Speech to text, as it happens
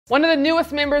One of the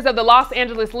newest members of the Los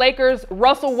Angeles Lakers,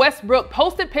 Russell Westbrook,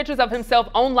 posted pictures of himself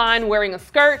online wearing a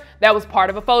skirt that was part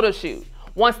of a photo shoot.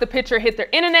 Once the picture hit the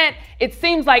internet, it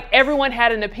seems like everyone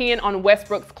had an opinion on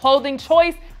Westbrook's clothing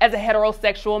choice as a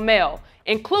heterosexual male,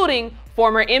 including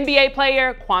former NBA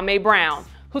player Kwame Brown,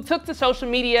 who took to social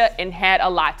media and had a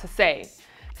lot to say.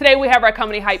 Today we have our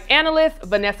company hype analysts,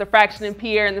 Vanessa Fraction and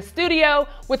Pierre in the studio,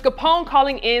 with Capone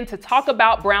calling in to talk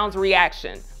about Brown's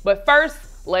reaction. But first,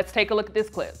 let's take a look at this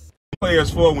clip.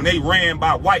 Players for when they ran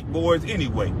by white boys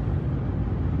anyway.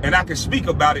 And I can speak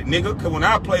about it, nigga, because when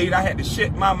I played, I had to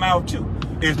shut my mouth too.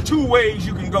 There's two ways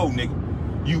you can go,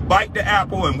 nigga. You bite the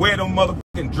apple and wear them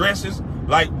motherfucking dresses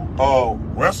like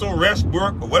Russell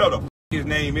Westbrook or whatever the his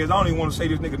name is. I don't even want to say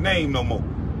this nigga name no more.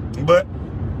 But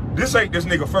this ain't this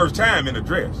nigga first time in a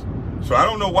dress. So I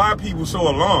don't know why people so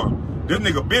alarmed. This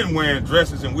nigga been wearing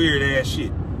dresses and weird ass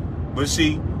shit. But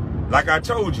see, like I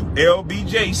told you,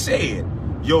 LBJ said,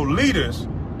 your leaders,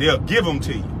 they'll give them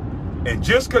to you. And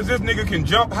just because this nigga can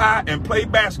jump high and play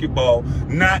basketball,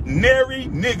 not nary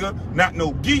nigga, not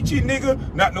no Geechee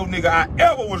nigga, not no nigga I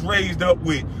ever was raised up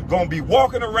with, gonna be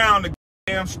walking around the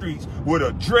damn streets with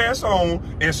a dress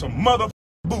on and some motherfucking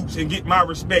boots and get my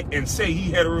respect and say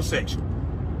he heterosexual.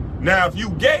 Now, if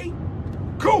you gay,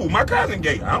 cool, my cousin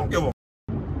gay. I don't give a f.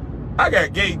 I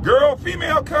got gay girl,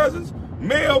 female cousins,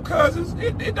 male cousins.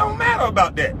 It don't matter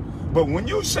about that. But when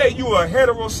you say you a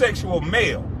heterosexual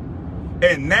male,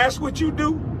 and that's what you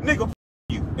do, nigga, f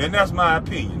you. And that's my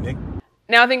opinion, nigga.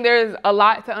 Now I think there's a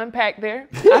lot to unpack there.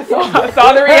 I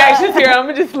saw the reactions here. I'm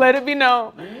gonna just let it be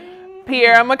known.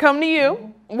 Pierre, I'm gonna come to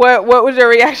you. What was your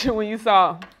reaction when you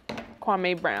saw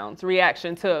Kwame Brown's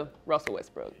reaction to Russell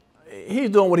Westbrook? He's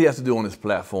doing what he has to do on his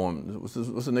platform. What's the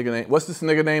nigga name? What's this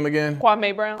nigga name again?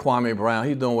 Kwame Brown. Kwame Brown.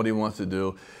 He's doing what he wants to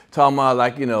do. Talking about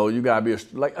like, you know, you gotta be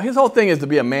like his whole thing is to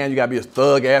be a man. You gotta be a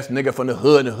thug ass nigga from the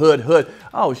hood, hood.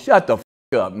 Oh, shut the f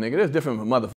up, nigga. There's different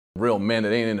motherfucking real men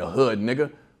that ain't in the hood,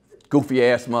 nigga. Goofy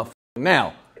ass motherfucker.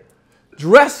 Now,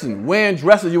 wearing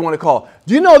dresses you want to call.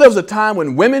 Do you know there was a time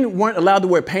when women weren't allowed to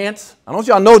wear pants? I don't know if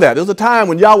y'all know that. There was a time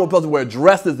when y'all were supposed to wear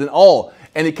dresses and all.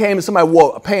 And it came and somebody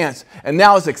wore pants, and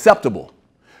now it's acceptable.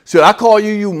 Should I call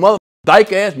you mother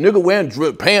dyke ass nigga wearing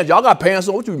pants? Y'all got pants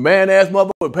on? What you man ass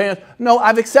mother with pants? No,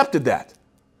 I've accepted that.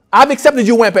 I've accepted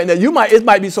you wearing pants. Now it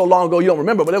might be so long ago you don't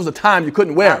remember, but there was a time you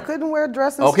couldn't wear them. I couldn't wear a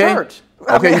dress in church.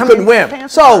 Okay, you couldn't wear them.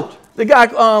 So the guy,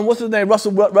 what's his name,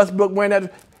 Russell Westbrook wearing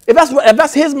that. If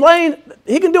that's his lane,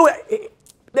 he can do it.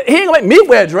 He ain't gonna make me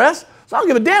wear a dress. So I don't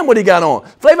give a damn what he got on.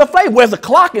 Flavor Flav wears a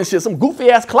clock and shit, some goofy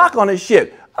ass clock on his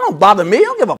shit. I don't bother me. I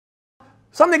don't give a f.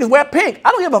 Some niggas wear pink.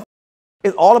 I don't give a f.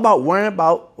 It's all about worrying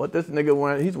about what this nigga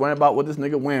wearing. He's worrying about what this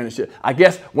nigga wearing and shit. I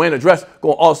guess wearing a dress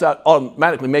going also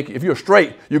automatically make you, if you're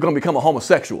straight, you're going to become a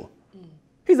homosexual.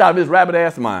 He's out of his rabbit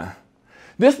ass mind.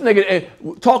 This nigga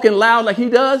talking loud like he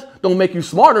does don't make you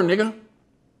smarter, nigga.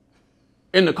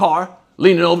 In the car,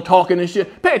 leaning over, talking and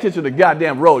shit. Pay attention to the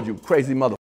goddamn road, you crazy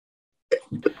mother.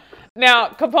 Now,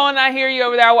 Capone, I hear you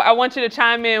over there. I want you to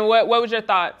chime in. What was your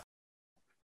thoughts?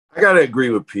 I gotta agree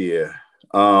with Pierre.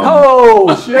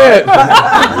 Oh shit!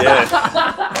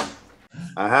 Yeah,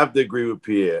 I have to agree with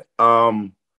Pierre.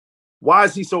 Why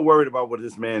is he so worried about what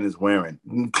this man is wearing?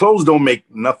 Clothes don't make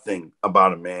nothing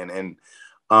about a man.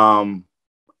 And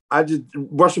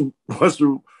Russell,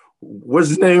 what's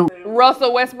his name?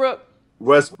 Russell Westbrook.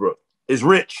 Westbrook is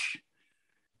rich.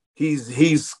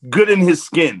 He's good in his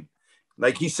skin.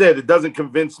 Like he said, it doesn't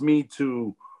convince me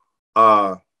to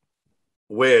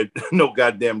wear no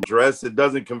goddamn dress. It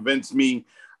doesn't convince me.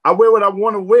 I wear what I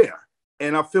want to wear,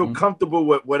 and I feel comfortable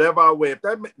with whatever I wear.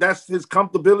 If that's his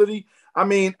comfortability, I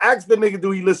mean, ask the nigga,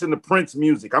 do he listen to Prince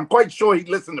music? I'm quite sure he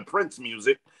listen to Prince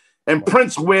music, and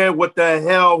Prince wear what the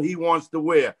hell he wants to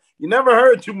wear. You never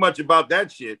heard too much about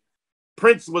that shit.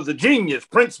 Prince was a genius.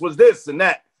 Prince was this and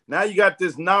that. Now you got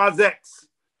this Nas X.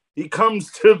 He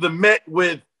comes to the Met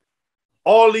with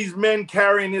all these men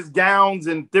carrying his gowns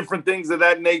and different things of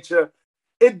that nature.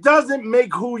 It doesn't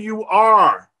make who you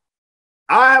are.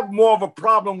 I have more of a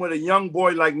problem with a young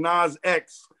boy like Nas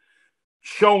X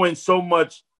showing so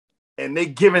much, and they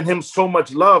giving him so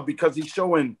much love because he's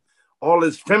showing all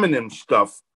his feminine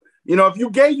stuff. You know, if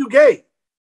you gay, you gay.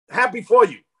 Happy for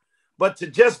you. But to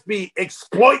just be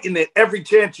exploiting it every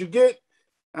chance you get,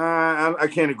 I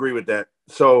can't agree with that.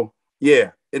 So,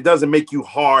 yeah, it doesn't make you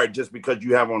hard just because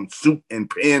you have on suit and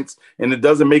pants, and it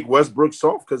doesn't make Westbrook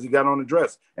soft because he got on a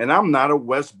dress. And I'm not a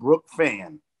Westbrook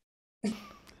fan.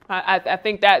 I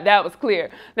think that was clear.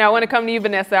 Now, I want to come to you,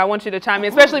 Vanessa. I want you to chime in,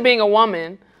 especially being a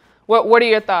woman. What are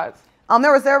your thoughts?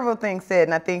 There were several things said,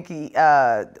 and I think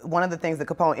one of the things that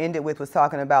Capone ended with was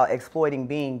talking about exploiting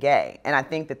being gay. And I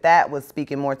think that was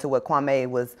speaking more to what Kwame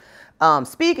was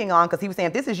speaking on, because he was saying,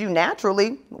 if this is you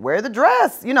naturally, wear the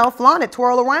dress, you know, flaunt it,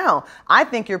 twirl around. I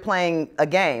think you're playing a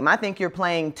game. I think you're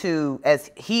playing to,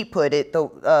 as he put it,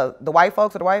 the white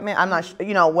folks or the white men, I'm not sure,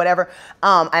 you know, whatever.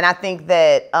 And I think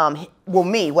that,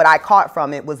 well, what I caught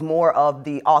from it was more of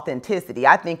the authenticity.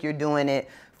 I think you're doing it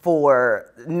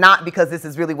for not because this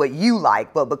is really what you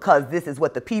like, but because this is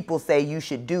what the people say you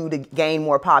should do to gain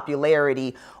more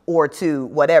popularity or to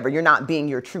whatever. You're not being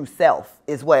your true self,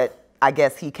 is what I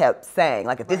guess he kept saying.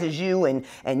 Like, if this is you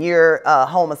and you're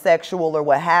homosexual or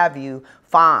what have you,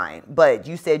 fine. But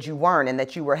you said you weren't and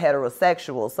that you were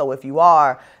heterosexual. So if you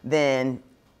are, then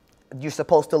you're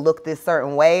supposed to look this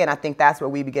certain way. And I think that's where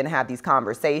we begin to have these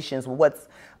conversations. What's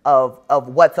of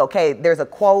what's okay. There's a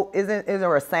quote, is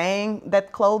there a saying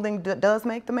that clothing does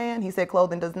make the man? He said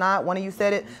clothing does not. One of you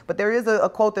said it, but there is a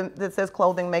quote that says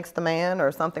clothing makes the man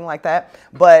or something like that.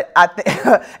 But I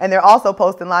think, and they're also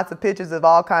posting lots of pictures of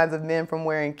all kinds of men from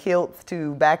wearing kilts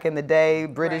to back in the day,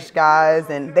 British guys,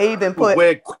 and they even put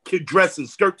wear dresses and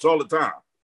skirts all the time.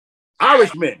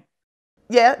 Irish men.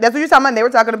 Yeah, that's what you're talking about. They were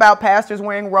talking about pastors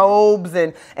wearing robes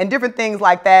and different things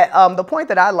like that. The point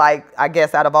that I like, I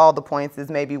guess, out of all the points is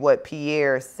maybe what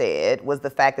Pierre said, was the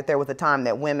fact that there was a time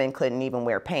that women couldn't even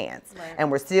wear pants. Right.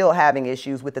 And we're still having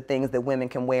issues with the things that women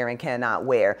can wear and cannot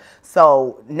wear.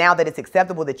 So now that it's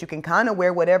acceptable that you can kind of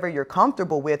wear whatever you're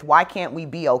comfortable with, why can't we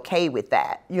be okay with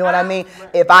that? You know what I mean?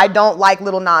 Right. If I don't like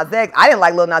Lil Nas X, I didn't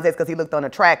like Lil Nas X because he looked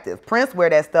unattractive. Prince wear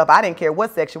that stuff. I didn't care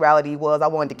what sexuality he was. I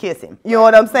wanted to kiss him. You know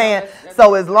what I'm saying?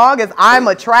 So as long as I'm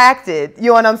attracted, you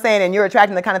know what I'm saying, and you're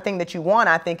attracting the kind of thing that you want,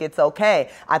 I think it's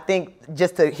okay. I think,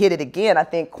 just to hit it again, I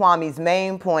think Kwame's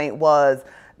main point was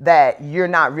that you're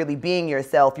not really being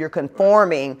yourself. You're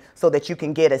conforming so that you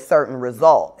can get a certain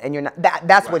result. And you're not,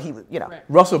 that's what he was, you know.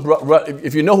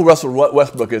 If you know who Russell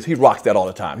Westbrook is, he rocks that all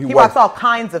the time. He rocks all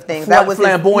kinds of things. That was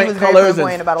flamboyant colors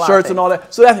and shirts and all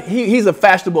that. So he's a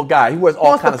fashionable guy. He wears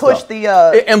all kinds of stuff. He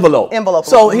wants to push the envelope.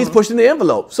 So he's pushing the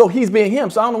envelope. So he's being him.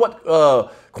 So I don't know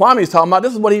what Kwame's talking about.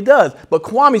 This is what he does. But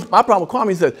my problem with Kwame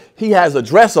is that he has a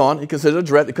dress on. He considers a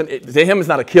dress. To him, it's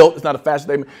not a kilt. It's not a fashion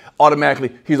statement.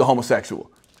 Automatically, he's a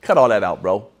homosexual. Cut all that out,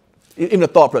 bro. Even the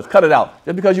thought process, cut it out.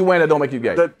 Just because you're wearing that don't make you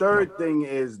gay. The third thing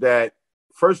is that,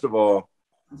 first of all,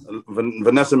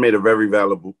 Vanessa made a very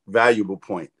valuable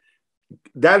point.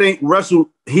 That ain't Russell.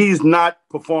 He's not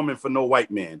performing for no white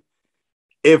man.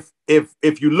 If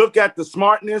you look at the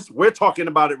smartness, we're talking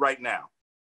about it right now.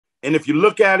 And if you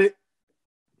look at it,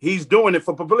 he's doing it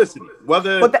for publicity.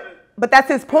 But that's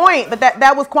his point. But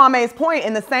that was Kwame's point.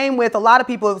 And the same with a lot of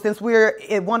people, since we're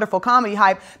in wonderful comedy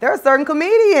hype, there are certain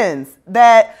comedians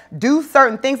that do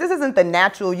certain things. This isn't the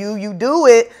natural you. You do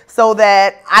it so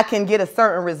that I can get a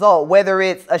certain result, whether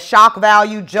it's a shock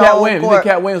value joke. Cat Williams. You think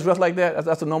Cat Williams dressed like that?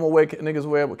 That's a normal way niggas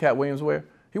wear what Cat Williams wear?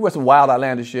 He wears some wild,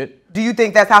 outlandish shit. Do you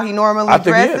think that's how he normally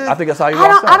dresses? I think that's how he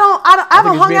walks out. I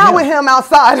haven't hung out with him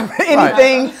outside of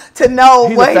anything to know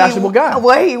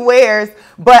what he wears.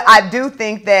 But I do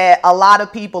think that a lot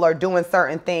of people are doing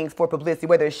certain things for publicity,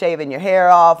 whether it's shaving your hair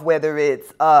off, whether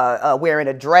it's wearing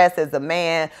a dress as a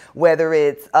man, whether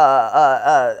it's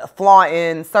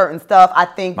flaunting certain stuff. I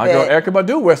think my girl Erykah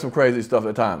Badu wears some crazy stuff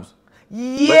at times.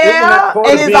 Yeah,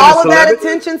 and is all of that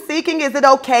attention seeking? Is it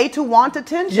okay to want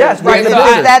attention? Yes, right. Is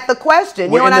that the question?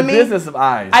 You know what I mean? We're in the business of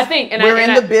eyes. I think, we're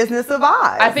in the business of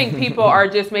eyes. I think people are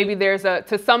just, maybe there's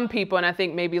to some people, and I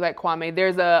think maybe like Kwame,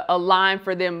 there's a line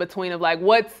for them between of like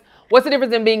what's the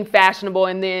difference in being fashionable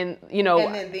and then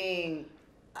and then being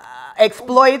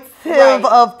exploitative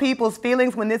of people's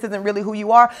feelings when this isn't really who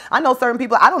you are. I know certain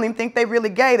people, I don't even think they're really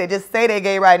gay. They just say they're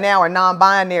gay right now or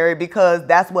non-binary because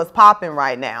that's what's popping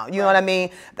right now. You know what I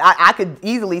mean? I could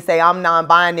easily say I'm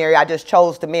non-binary. I just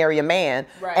chose to marry a man.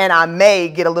 Right. And I may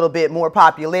get a little bit more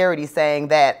popularity saying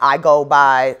that I go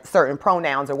by certain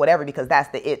pronouns or whatever because that's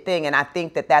the it thing. And I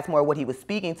think that that's more what he was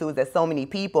speaking to, is that so many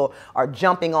people are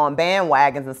jumping on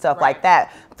bandwagons and stuff like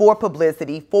that for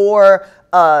publicity, for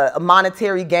a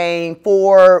monetary gain,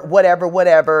 for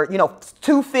whatever,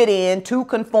 to fit in, to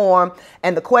conform.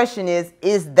 And the question is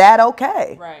that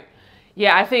okay? Right.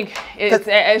 Yeah, I think it's,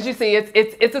 as you see, it's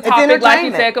a topic, like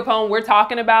you said, Capone, we're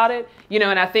talking about it,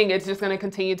 and I think it's just going to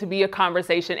continue to be a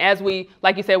conversation as we,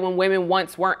 like you said, when women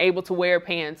once weren't able to wear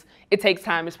pants, it takes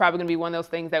time. It's probably going to be one of those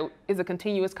things that is a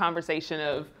continuous conversation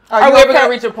of, are we ever going to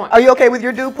reach a point? Are you okay with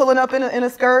your dude pulling up in a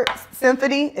skirt,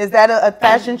 Symphony? Is that a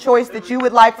fashion choice that you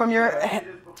would like from your...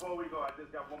 Before we go, I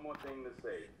just got one more thing to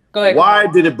say. Go ahead. Why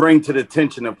did it bring to the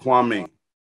attention of Kwame?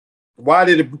 Why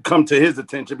did it come to his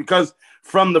attention? Because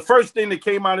from the first thing that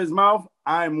came out of his mouth,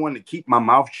 I'm one to keep my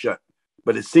mouth shut.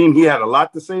 But it seemed he had a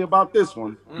lot to say about this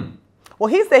one. Well,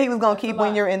 he said he was going to keep,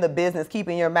 when you're in the business,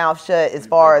 keeping your mouth shut as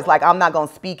far as like, I'm not going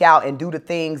to speak out and do the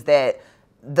things that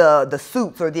the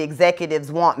suits or the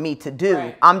executives want me to do.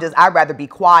 Right. I'd rather be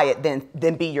quiet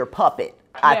than be your puppet.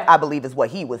 Yeah. I believe is what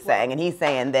he was saying. And he's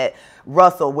saying that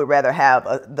Russell would rather have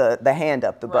the hand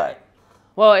up the butt.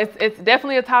 Well, it's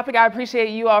definitely a topic. I appreciate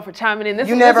you all for chiming in.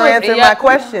 You never answered my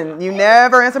question. You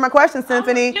never answered my question,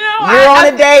 Symphony. You know, you're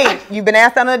on a date. You've been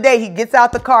asked out on a date. He gets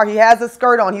out the car. He has a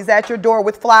skirt on. He's at your door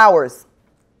with flowers.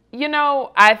 You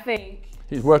know, I think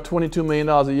he's worth $22 million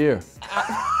a year.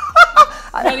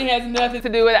 Money has nothing to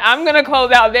do with it. I'm going to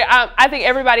close out there. I think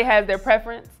everybody has their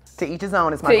preference. To each his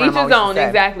own, is my grandma used to say. To each his own,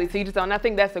 exactly. To each his own. I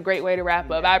think that's a great way to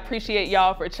wrap up. I appreciate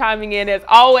y'all for chiming in as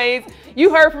always. You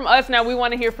heard from us. Now we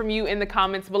want to hear from you in the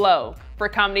comments below. For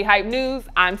Comedy Hype News,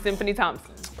 I'm Symphony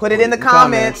Thompson. Put it in the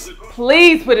comments.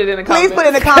 Please put it in the comments. Please put it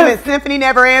in the comments. Symphony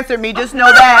never answered me. Just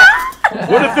know that.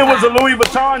 What if it was a Louis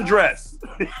Vuitton dress?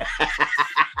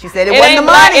 She said it wasn't the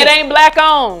money. It ain't black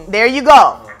on. There you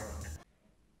go.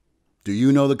 Do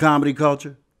you know the comedy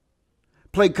culture?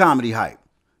 Play Comedy Hype,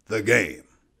 the game.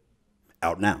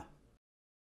 Out now.